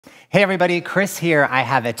Hey everybody, Chris here. I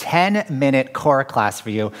have a 10-minute core class for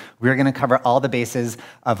you. We're gonna cover all the bases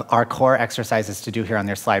of our core exercises to do here on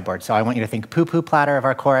their slide board. So I want you to think poo-poo platter of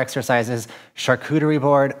our core exercises, charcuterie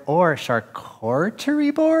board or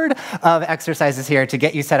charcuterie board of exercises here to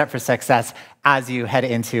get you set up for success as you head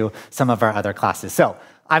into some of our other classes. So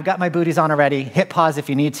I've got my booties on already. Hit pause if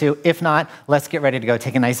you need to. If not, let's get ready to go.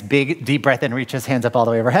 Take a nice big deep breath in, reach his hands up all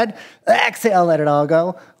the way overhead. Exhale, let it all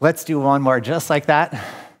go. Let's do one more just like that.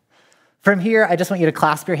 From here, I just want you to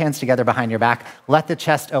clasp your hands together behind your back. Let the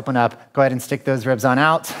chest open up. Go ahead and stick those ribs on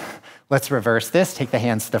out. Let's reverse this. Take the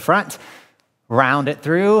hands to the front. Round it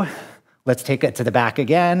through. Let's take it to the back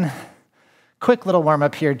again. Quick little warm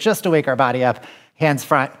up here just to wake our body up. Hands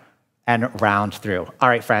front and round through. All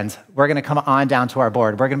right, friends, we're gonna come on down to our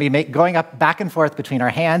board. We're gonna be going up back and forth between our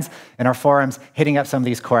hands and our forearms, hitting up some of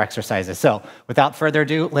these core exercises. So without further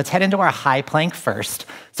ado, let's head into our high plank first.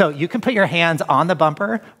 So you can put your hands on the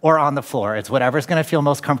bumper or on the floor. It's whatever's gonna feel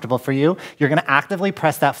most comfortable for you. You're gonna actively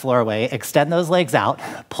press that floor away, extend those legs out,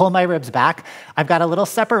 pull my ribs back. I've got a little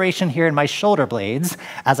separation here in my shoulder blades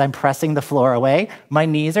as I'm pressing the floor away. My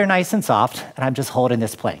knees are nice and soft, and I'm just holding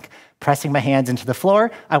this plank. Pressing my hands into the floor.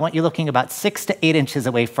 I want you looking about 6 to 8 inches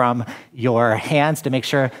away from your hands to make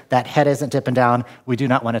sure that head isn't dipping down. We do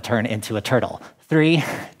not want to turn into a turtle. 3,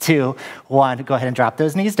 2, 1. Go ahead and drop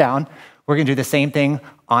those knees down. We're going to do the same thing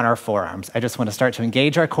on our forearms. I just want to start to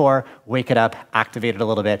engage our core, wake it up, activate it a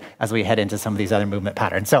little bit as we head into some of these other movement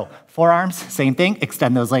patterns. So forearms, same thing.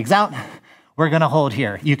 Extend those legs out. We're going to hold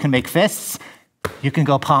here. You can make fists. You can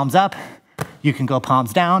go palms up. You can go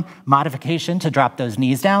palms down. Modification to drop those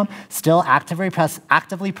knees down. Still actively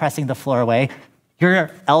pressing the floor away.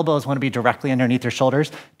 Your elbows want to be directly underneath your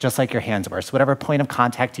shoulders, just like your hands were. So whatever point of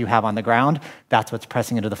contact you have on the ground, that's what's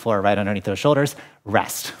pressing into the floor right underneath those shoulders.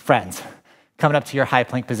 Rest. Friends, coming up to your high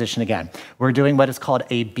plank position again. We're doing what is called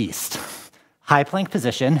a beast. High plank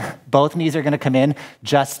position. Both knees are going to come in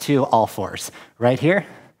just to all fours. Right here,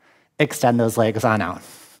 extend those legs on out.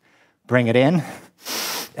 Bring it in.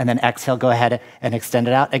 And then exhale, go ahead and extend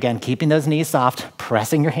it out. Again, keeping those knees soft,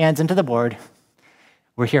 pressing your hands into the board.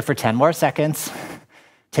 We're here for 10 more seconds,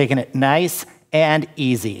 taking it nice and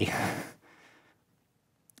easy.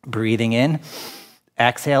 Breathing in,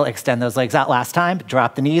 exhale, extend those legs out last time,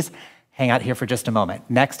 drop the knees, hang out here for just a moment.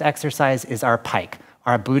 Next exercise is our pike.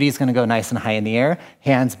 Our booty is gonna go nice and high in the air.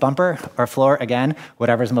 Hands bumper or floor, again,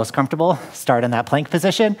 whatever's most comfortable. Start in that plank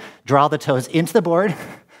position, draw the toes into the board.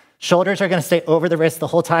 Shoulders are gonna stay over the wrist the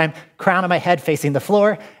whole time, crown of my head facing the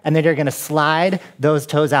floor, and then you're gonna slide those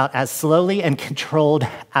toes out as slowly and controlled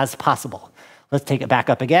as possible. Let's take it back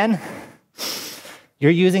up again.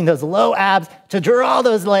 You're using those low abs to draw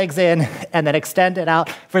those legs in and then extend it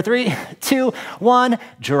out for 3, 2, 1.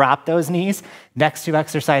 Drop those knees. Next 2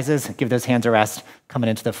 exercises, give those hands a rest, coming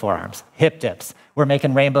into the forearms. Hip dips. We're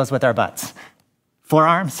making rainbows with our butts.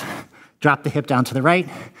 Forearms, drop the hip down to the right,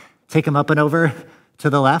 take them up and over to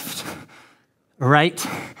the left, right.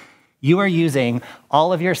 You are using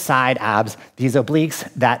all of your side abs, these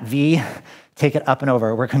obliques, that V, take it up and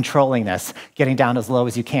over. We're controlling this, getting down as low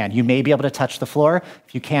as you can. You may be able to touch the floor.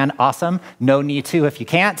 If you can, awesome. No need to if you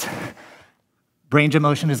can't. Range of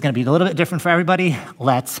motion is gonna be a little bit different for everybody.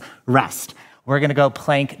 Let's rest. We're gonna go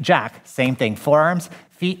plank jack. Same thing, forearms,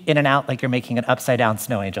 feet in and out like you're making an upside down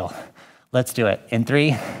snow angel. Let's do it in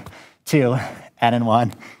 3, 2, and in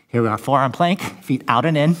 1. Here we are, forearm plank, feet out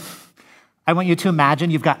and in. I want you to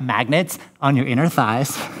imagine you've got magnets on your inner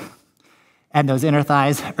thighs, and those inner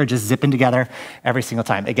thighs are just zipping together every single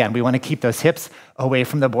time. Again, we want to keep those hips away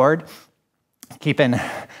from the board, keeping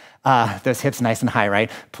those hips nice and high,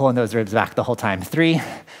 right? Pulling those ribs back the whole time. 3,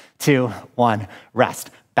 2, 1, rest.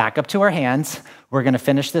 Back up to our hands. We're gonna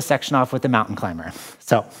finish this section off with the mountain climber.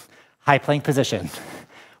 So, high plank position.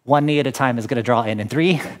 One knee at a time is gonna draw in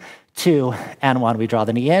 3, 2, and 1. We draw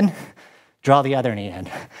the knee in, draw the other knee in.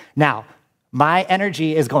 Now, my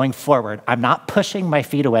energy is going forward. I'm not pushing my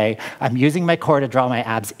feet away. I'm using my core to draw my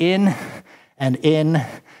abs in and in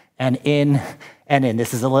and in and in.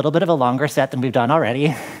 This is a little bit of a longer set than we've done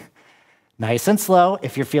already. Nice and slow.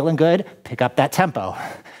 If you're feeling good, pick up that tempo.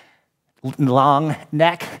 Long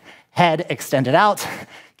neck, head extended out.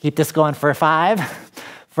 Keep this going for 5,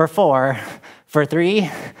 for 4, for 3,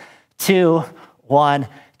 2, 1.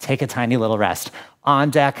 Take a tiny little rest. On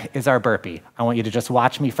deck is our burpee. I want you to just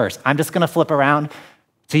watch me first. I'm just gonna flip around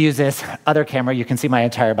to use this other camera. You can see my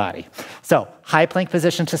entire body. So, high plank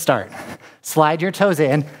position to start. Slide your toes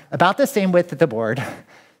in, about the same width at the board.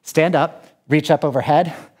 Stand up, reach up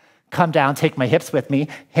overhead, come down, take my hips with me,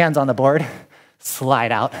 hands on the board,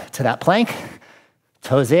 slide out to that plank,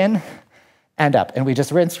 toes in, and up. And we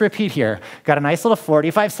just rinse, repeat here. Got a nice little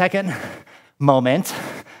 45-second moment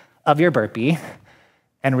of your burpee,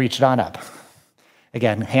 and reach it on up.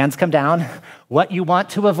 Again, hands come down. What you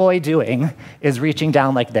want to avoid doing is reaching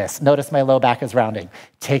down like this. Notice my low back is rounding.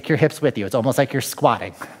 Take your hips with you. It's almost like you're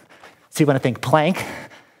squatting. So you want to think plank,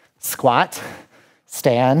 squat,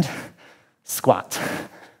 stand, squat.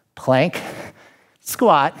 Plank,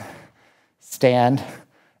 squat, stand,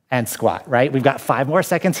 and squat, right? We've got 5 more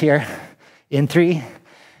seconds here. In 3,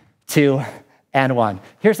 2, and 1.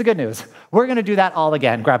 Here's the good news. We're gonna do that all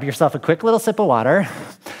again. Grab yourself a quick little sip of water.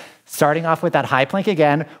 Starting off with that high plank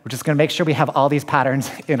again, we're just gonna make sure we have all these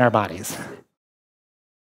patterns in our bodies.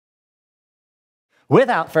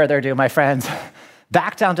 Without further ado, my friends,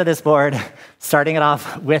 back down to this board, starting it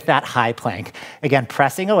off with that high plank. Again,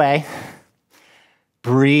 pressing away,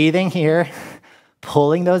 breathing here,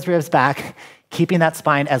 pulling those ribs back, keeping that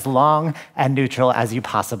spine as long and neutral as you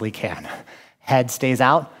possibly can. Head stays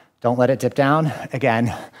out, don't let it dip down.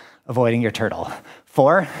 Again, avoiding your turtle.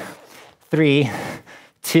 4, 3,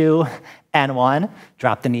 2, and 1.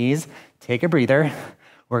 Drop the knees, take a breather.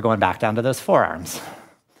 We're going back down to those forearms.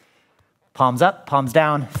 Palms up, palms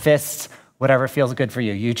down, fists, whatever feels good for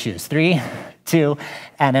you. You choose. 3, 2,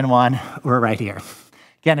 and in 1, we're right here.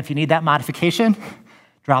 Again, if you need that modification,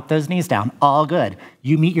 drop those knees down, all good.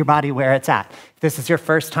 You meet your body where it's at. If this is your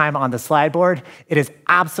first time on the slide board, it is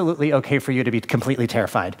absolutely okay for you to be completely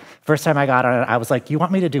terrified. First time I got on it, I was like, you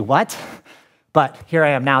want me to do what? But here I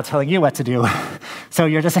am now telling you what to do. So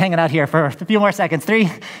you're just hanging out here for a few more seconds. 3,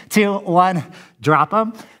 2, 1, drop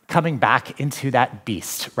them. Coming back into that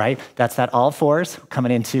beast, right? That's that all fours,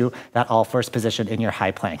 coming into that all fours position in your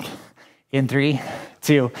high plank. In 3,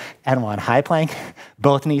 2, and 1, high plank.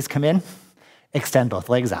 Both knees come in. Extend both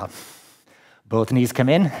legs out. Both knees come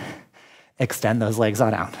in, extend those legs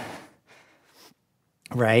on out.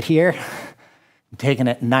 Right here, taking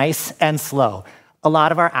it nice and slow. A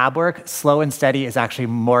lot of our ab work, slow and steady, is actually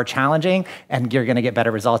more challenging, and you're gonna get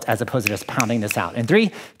better results as opposed to just pounding this out. In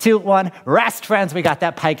 3, 2, 1, rest, friends. We got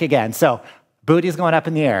that pike again. So booty's going up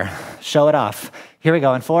in the air. Show it off. Here we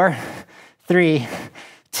go. In 4, 3,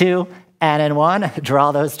 2, and in 1,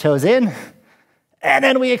 draw those toes in. And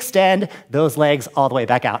then we extend those legs all the way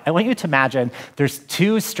back out. I want you to imagine there's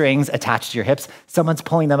 2 strings attached to your hips. Someone's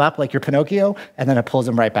pulling them up like your Pinocchio, and then it pulls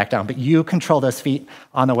them right back down. But you control those feet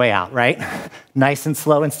on the way out, right? Nice and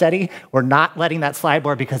slow and steady. We're not letting that slide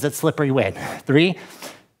board because it's slippery win. 3,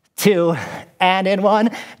 2, and in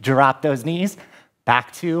 1, drop those knees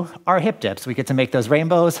back to our hip dips. We get to make those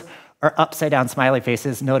rainbows or upside down smiley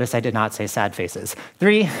faces. Notice I did not say sad faces.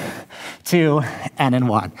 3, 2, and in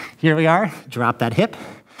 1. Here we are, drop that hip.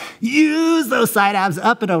 Use those side abs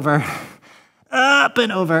up and over, up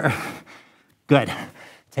and over. Good.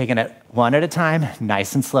 Taking it one at a time,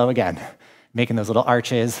 nice and slow again. Making those little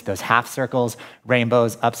arches, those half circles,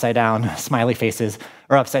 rainbows, upside down smiley faces,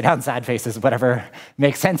 or upside down sad faces, whatever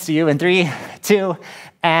makes sense to you. In 3, 2,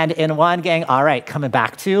 and in 1, gang. All right, coming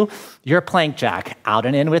back to your plank jack. Out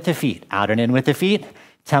and in with the feet, out and in with the feet.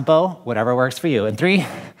 Tempo, whatever works for you. In 3,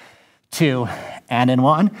 2, and in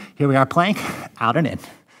 1. Here we are, plank, out and in,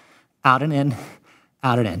 out and in,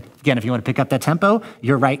 out and in. Again, if you want to pick up that tempo,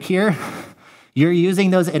 you're right here. You're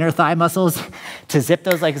using those inner thigh muscles to zip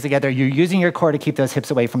those legs together. You're using your core to keep those hips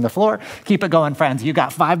away from the floor. Keep it going, friends. You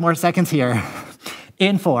got 5 more seconds here.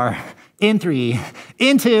 In 4, in 3,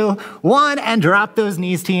 in 2, 1, and drop those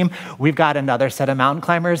knees, team. We've got another set of mountain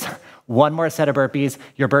climbers, 1 more set of burpees.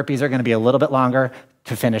 Your burpees are gonna be a little bit longer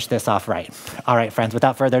to finish this off right. All right, friends,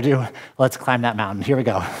 without further ado, let's climb that mountain. Here we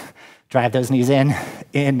go. Drive those knees in,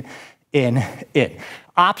 in, in, in.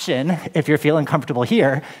 Option, if you're feeling comfortable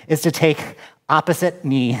here, is to take opposite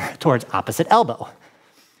knee towards opposite elbow.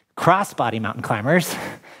 Cross-body mountain climbers,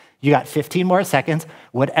 you got 15 more seconds.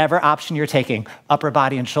 Whatever option you're taking, upper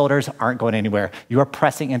body and shoulders aren't going anywhere. You are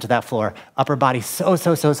pressing into that floor. Upper body so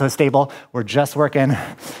stable. We're just working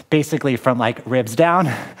basically from like ribs down.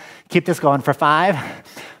 Keep this going for 5,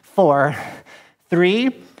 4,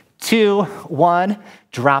 3, 2, 1.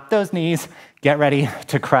 Drop those knees. Get ready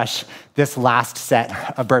to crush this last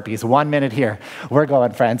set of burpees. 1 minute here. We're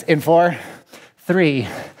going, friends. In 4, 3,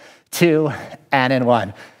 2, and in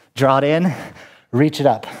 1. Draw it in, reach it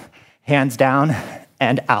up. Hands down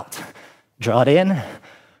and out. Draw it in,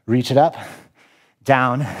 reach it up,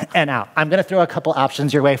 down and out. I'm gonna throw a couple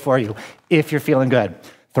options your way for you if you're feeling good.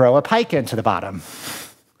 Throw a pike into the bottom,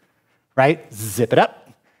 right? Zip it up,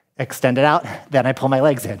 extend it out, then I pull my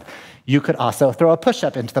legs in. You could also throw a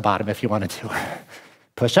push-up into the bottom if you wanted to.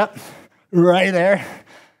 Push up, right there,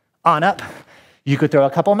 on up. You could throw a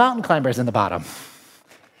couple mountain climbers in the bottom.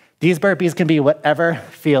 These burpees can be whatever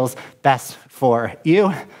feels best for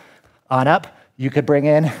you. On up, you could bring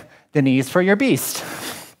in the knees for your beast,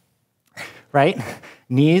 right?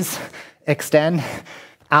 Knees, extend,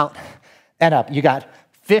 out, and up. You got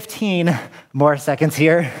 15 more seconds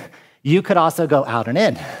here. You could also go out and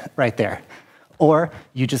in right there. Or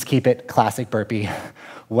you just keep it classic burpee,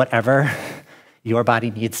 whatever your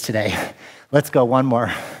body needs today. Let's go one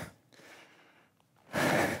more.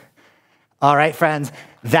 All right, friends,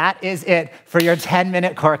 that is it for your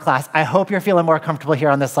 10-minute core class. I hope you're feeling more comfortable here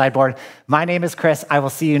on the slide board. My name is Chris. I will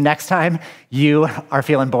see you next time you are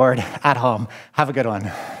feeling bored at home. Have a good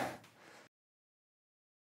one.